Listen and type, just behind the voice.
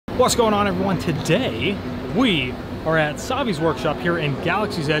What's going on, everyone? Today we are at Savi's workshop here in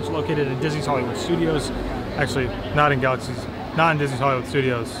Galaxy's Edge, located in Disney's Hollywood Studios. Actually, not in Disney's Hollywood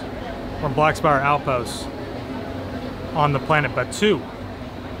Studios. We're in Black Spire Outpost on the planet Batu.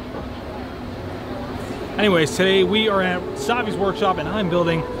 Anyways, today we are at Savi's workshop and I'm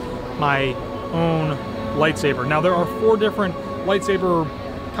building my own lightsaber. Now there are 4 different lightsaber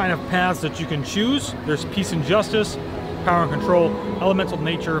kind of paths that you can choose. There's Peace and Justice, Power and Control, Elemental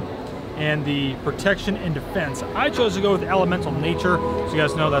Nature, and the Protection and Defense. I chose to go with Elemental Nature, so you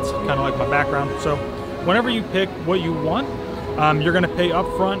guys know that's kind of like my background. So whenever you pick what you want, you're going to pay up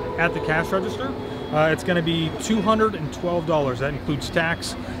front at the cash register. It's going to be $212. That includes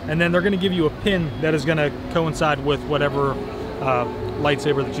tax, and then they're going to give you a pin that is going to coincide with whatever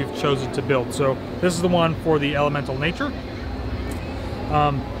lightsaber that you've chosen to build. So this is the one for the Elemental Nature.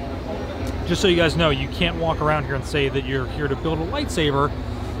 Just so you guys know, you can't walk around here and say that you're here to build a lightsaber,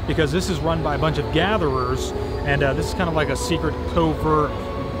 because this is run by a bunch of gatherers, and this is kind of like a secret, covert,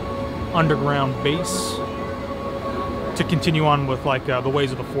 underground base to continue on with like the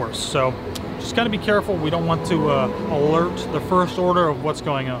ways of the Force. So just kind of be careful. We don't want to alert the First Order of what's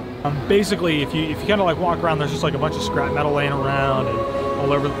going on. Basically, if you kind of like walk around, there's just like a bunch of scrap metal laying around and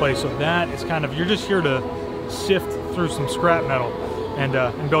all over the place. So that is kind of, you're just here to sift through some scrap metal and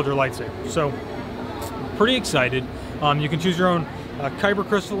build your lightsaber. So pretty excited. You can choose your own kyber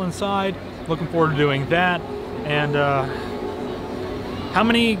crystal inside. Looking forward to doing that. And how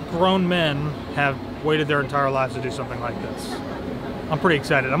many grown men have waited their entire lives to do something like this? I'm pretty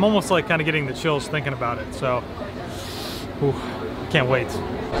excited. I'm almost like kind of getting the chills thinking about it. So, can't wait.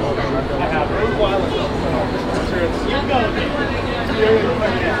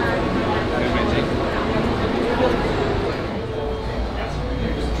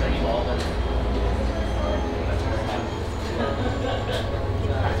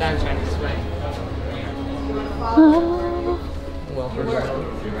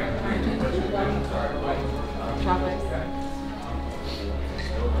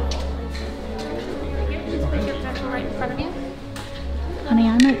 Right in front of you. Honey,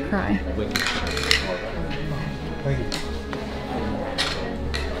 I might cry. Thank you.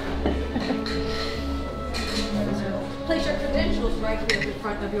 Place your credentials right here in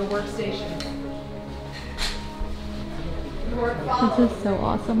front of your workstation. This is so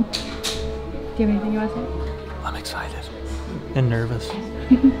awesome. Do you have anything you want to say? I'm excited and nervous.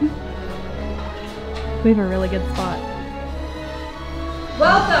 We have a really good spot.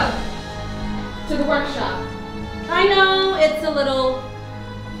 Welcome to the workshop. I know it's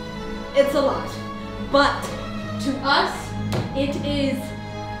a lot, but to us, it is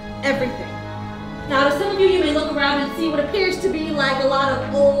everything. Now to some of you, you may look around and see what appears to be like a lot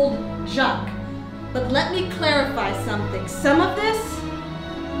of old junk. But let me clarify something. Some of this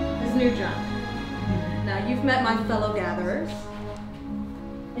is new junk. Now you've met my fellow gatherers,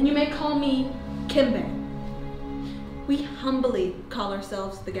 and you may call me Kimbe. We humbly call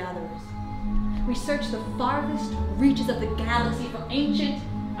ourselves the Gatherers. We search the farthest reaches of the galaxy for ancient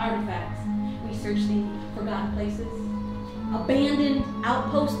artifacts. We search the forgotten places, abandoned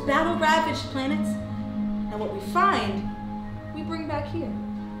outposts, battle-ravaged planets, and what we find, we bring back here.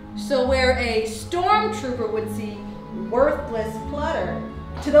 So where a stormtrooper would see worthless clutter,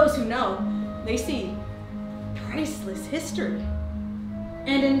 to those who know, they see priceless history.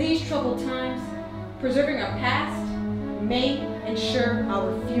 And in these troubled times, preserving our past may ensure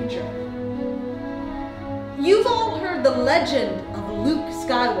our future. You've all heard the legend of Luke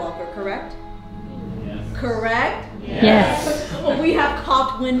Skywalker, correct? Yes. Correct? Yes. Well, we have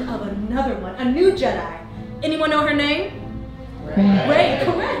caught wind of another one, a new Jedi. Anyone know her name? Rey,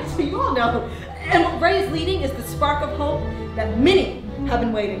 correct. So you all know. And what Rey is leading is the spark of hope that many have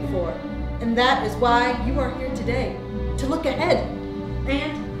been waiting for. And that is why you are here today, to look ahead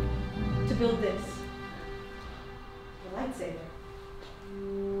and to build this, the lightsaber.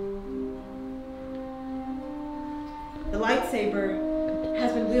 The lightsaber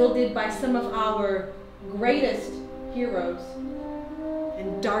has been wielded by some of our greatest heroes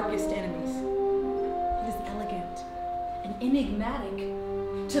and darkest enemies. It is elegant and enigmatic.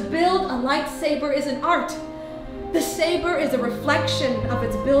 To build a lightsaber is an art. The saber is a reflection of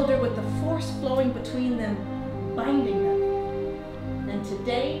its builder, with the force flowing between them, binding them. And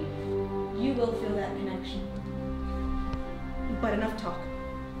today, you will feel that connection. But enough talk.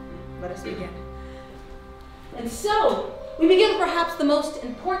 Let us begin. And so, we begin with perhaps the most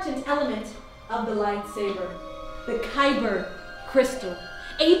important element of the lightsaber, the kyber crystal,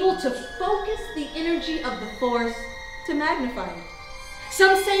 able to focus the energy of the Force to magnify it.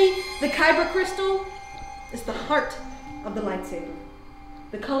 Some say the kyber crystal is the heart of the lightsaber.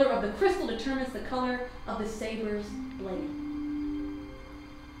 The color of the crystal determines the color of the saber's blade.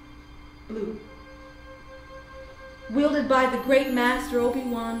 Blue. Wielded by the great master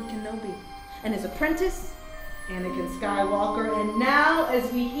Obi-Wan Kenobi and his apprentice, Anakin Skywalker. And now, as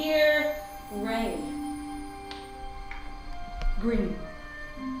we hear Rey. Green.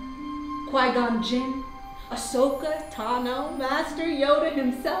 Qui-Gon Jinn, Ahsoka, Tano, Master Yoda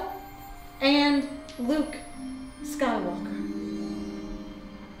himself, and Luke Skywalker.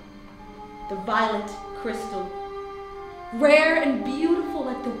 The violet crystal, rare and beautiful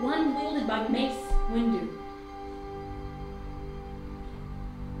like the one wielded by Mace Windu.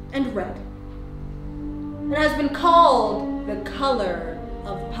 And red. It has been called the color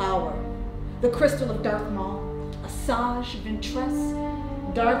of power. The crystal of Darth Maul, Asajj Ventress,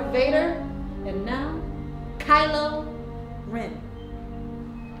 Darth Vader, and now Kylo Ren.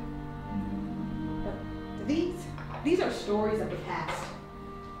 But these are stories of the past.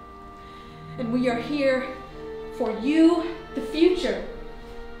 And we are here for you, the future.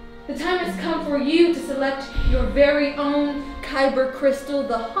 The time has come for you to select your very own Kyber crystal,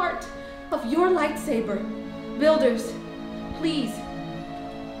 the heart of your lightsaber. Builders, please,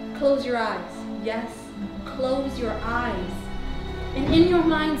 close your eyes. Yes, close your eyes. And in your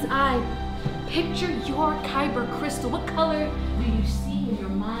mind's eye, picture your Kyber crystal. What color do you see in your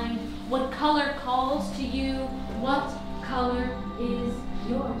mind? What color calls to you? What color is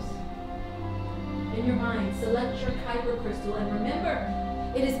yours? In your mind, select your Kyber crystal, and remember,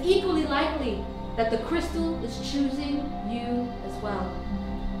 it is equally likely that the crystal is choosing you as well.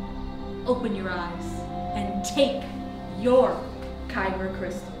 Open your eyes and take your Kyber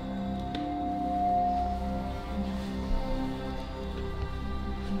crystal.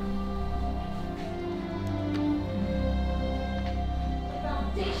 The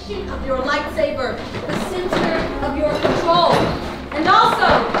foundation of your lightsaber, the center of your control, and also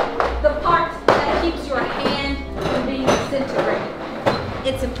the part that keeps your hand from being disintegrated.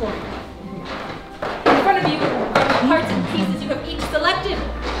 It's important. In front of you are the parts and pieces you have each selected.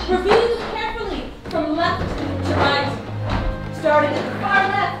 Review them carefully from left to right. Starting at the far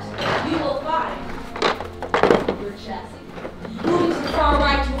left, you will find your chassis. Moving to the far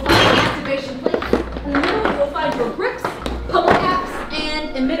right, you will find the activation plates. In the middle, you will find your grips, pummel caps,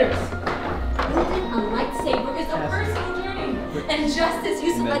 and emitters. Wielding a lightsaber is a personal journey. And just as you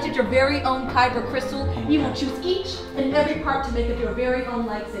selected your very own Kyber crystal, you will choose each and every part to make of your very own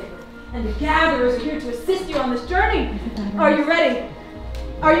lightsaber. And the gatherers are here to assist you on this journey. Are you ready?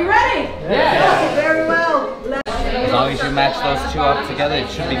 Are you ready? Yes. Very well. As long as you match those two up together, it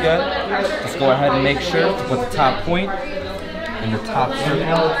should be good. Just go ahead and make sure to put the top point in the top circle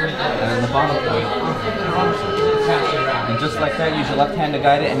and then the bottom point. And just like that, use your left hand to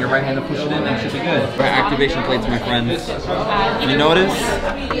guide it and your right hand to push it in, and it should be good. For activation plates, my friends, you notice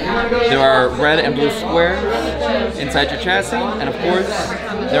there are red and blue squares inside your chassis, and of course,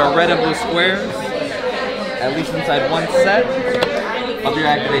 there are red and blue squares, at least inside one set of your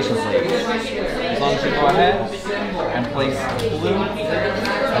activation plates. As long as you go ahead and place blue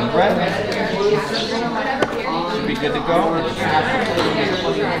and red, should be good to go.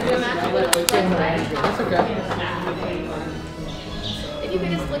 That's okay. If you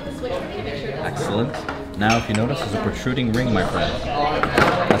could just flick the switch for me to make sure that's excellent. Now, if you notice, there's a protruding ring, my friend.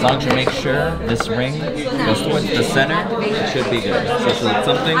 As long as you make sure this ring goes towards the center, it should be good. So select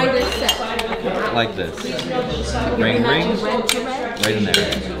something like this. Ring, right in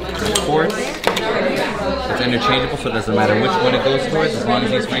there. Of course, it's interchangeable, so it doesn't matter which one it goes towards. As long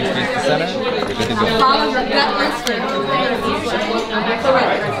as these rings face the center, you're good to go. Follow your gut instinct.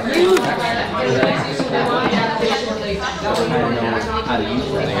 How to use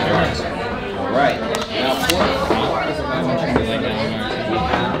it. All right. Now, of course,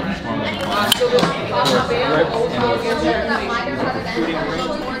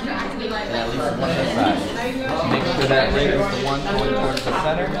 make sure that ring is the one going towards the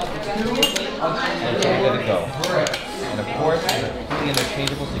center, and you're good to go. And of course, it's completely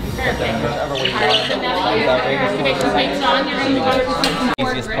interchangeable, so you can put that in whichever way you want. That ring is towards the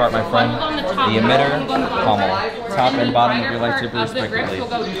center. Easiest part, my friend, the emitter, pommel, top and bottom of your lightsaber respectively. will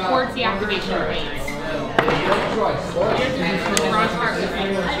go towards the activation plates.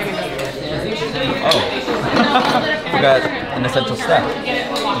 Oh, forgot an essential step.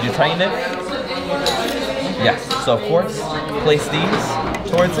 Did you tighten it? Yes. So of course, place these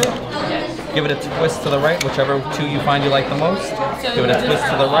towards it. Give it a twist to the right, whichever two you find you like the most. Give it a twist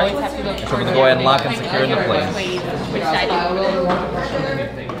to the right. And so we're gonna go ahead and lock and secure into place.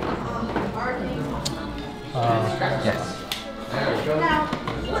 Yes.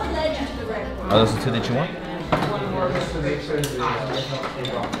 Are those the two that you want?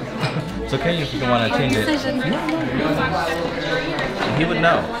 It's okay if you don't want to change it. He would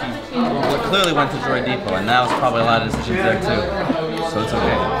know. He clearly went to Droid Depot, and now it's probably a lot of decisions there too. So it's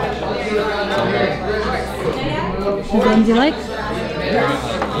okay. Which ones do you like?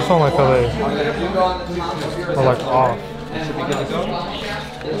 This one like how they are like off. Should be good to go.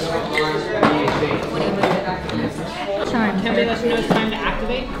 Charm. Can we let you know it's time to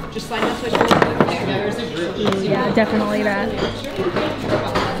activate? Just slide that switch really quick. Yeah, definitely that.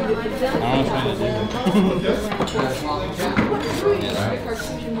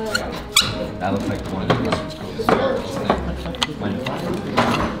 That looks like the one.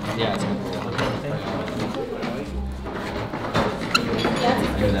 Yeah, it's good.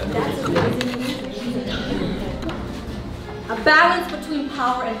 A balance between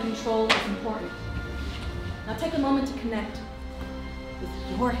power and control is important. Now take a moment to connect with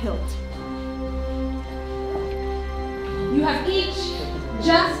your hilt. You have each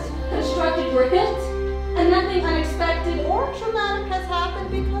just constructed your hilt, and nothing unexpected or traumatic has happened,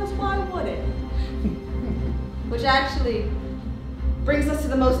 because why would it? Which actually brings us to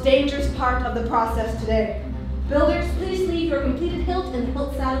the most dangerous part of the process today. Builders, please leave your completed hilt in the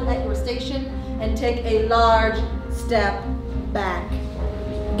hilt saddle at your station and take a large step back.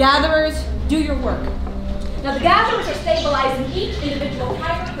 Gatherers, do your work. Now the gatherers are stabilizing each individual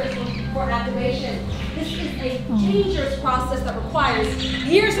kyber crystal for activation. This is a dangerous process that requires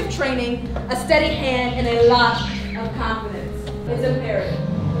years of training, a steady hand, and a lot of confidence. It's imperative.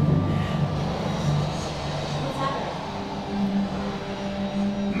 What's happening?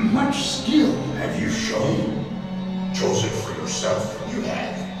 Much skill have you shown. Chosen for yourself, you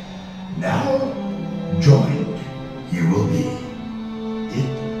have. Now, joined you will be. It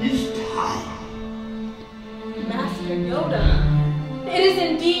is time. Master Yoda, it is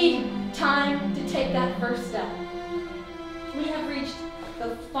indeed time to take that first step. We have reached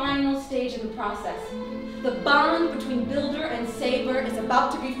the final stage in the process. The bond between Builder and Saber is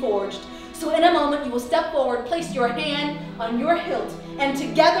about to be forged. So in a moment, you will step forward, place your hand on your hilt, and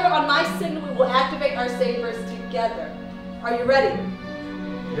together on my signal, we will activate our sabers together. Are you ready?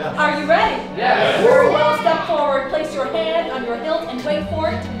 Yes. Are you ready? Yes. Very well, step forward, place your hand on your hilt, and wait for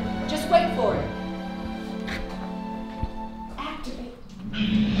it. Just wait for it. Activate.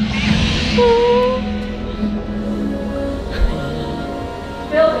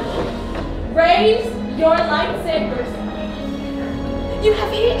 Builders, raise your lightsabers. You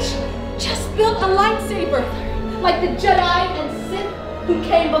have each just built a lightsaber, like the Jedi and Sith who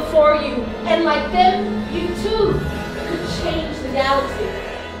came before you, and like them, you too could change the galaxy.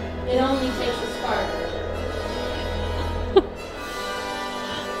 It only takes a spark.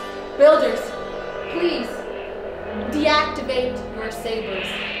 Builders, please deactivate your sabers.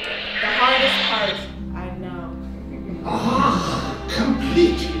 The hardest part, I know. Ah,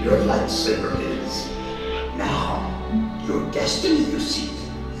 complete your lightsaber is. Now, your destiny, you see,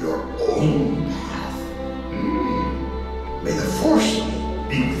 your own path. May the Force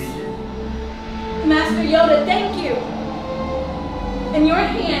be with you. Master Yoda, thank you. In your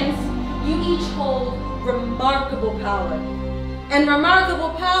hands, you each hold remarkable power. And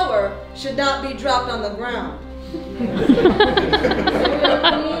remarkable power should not be dropped on the ground. So we are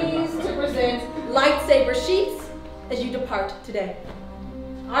pleased to present lightsaber sheaths as you depart today.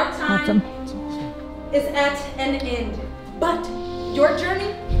 Our time is at an end, but your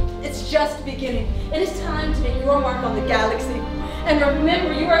journey is just beginning. It is time to make your mark on the galaxy. And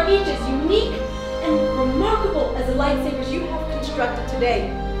remember, you are each as unique and remarkable as the lightsabers you have constructed today.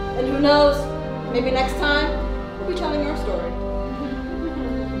 And who knows, maybe next time, we'll be telling your story.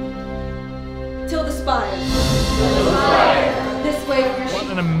 Till the spire. This way with your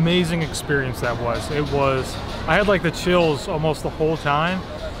What an amazing experience that was. It was, I had like the chills almost the whole time.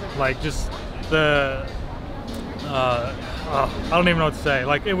 Like just the, I don't even know what to say.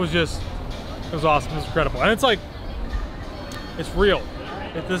 Like it was awesome, it was incredible. And it's like, it's real.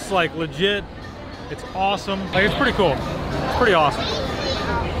 This is like legit, it's awesome. Like it's pretty cool, it's pretty awesome.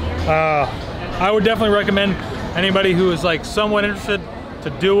 I would definitely recommend anybody who is like somewhat interested to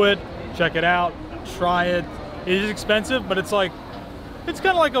do it, check it out, try it. It is expensive, but it's like, it's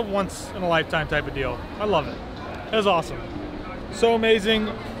kind of like a once in a lifetime type of deal. I love it. It was awesome. So amazing.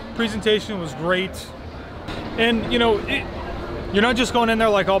 Presentation was great. And you know, you're not just going in there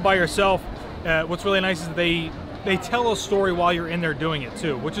like all by yourself. What's really nice is that they tell a story while you're in there doing it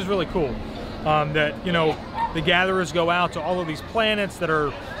too, which is really cool. That, you know, the gatherers go out to all of these planets that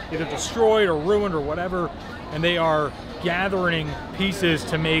are either destroyed or ruined or whatever, and they are gathering pieces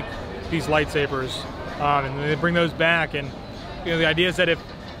to make these lightsabers, and they bring those back. And you know, the idea is that if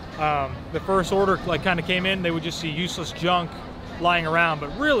the First Order like kind of came in, they would just see useless junk lying around,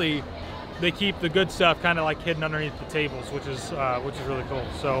 but really they keep the good stuff kind of like hidden underneath the tables, which is really cool.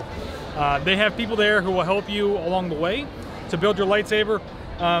 So they have people there who will help you along the way to build your lightsaber.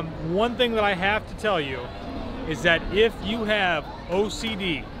 One thing that I have to tell you is that if you have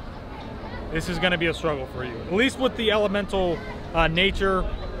OCD, this is going to be a struggle for you. At least with the elemental nature,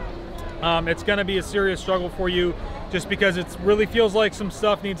 it's going to be a serious struggle for you, just because it really feels like some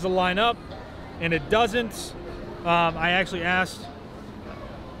stuff needs to line up, and it doesn't. I actually asked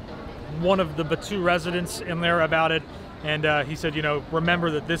one of the Batu residents in there about it, and he said, you know,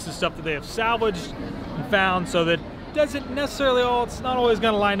 remember that this is stuff that they have salvaged and found, so that doesn't necessarily it's not always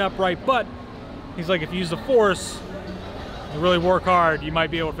going to line up right, but he's like, if you use the Force, you really work hard, you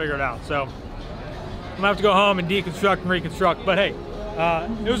might be able to figure it out. So I'm gonna have to go home and deconstruct and reconstruct, but hey,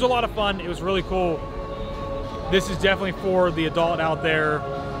 it was a lot of fun. It was really cool. This is definitely for the adult out there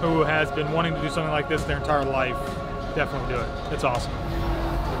who has been wanting to do something like this their entire life. Definitely do it. It's awesome.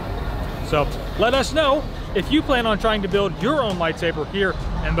 So let us know if you plan on trying to build your own lightsaber here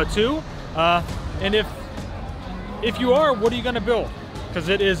in Batu, and if you are, what are you going to build? Because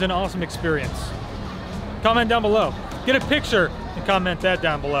it is an awesome experience. Comment down below. Get a picture and comment that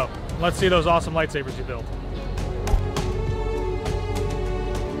down below. Let's see those awesome lightsabers you built.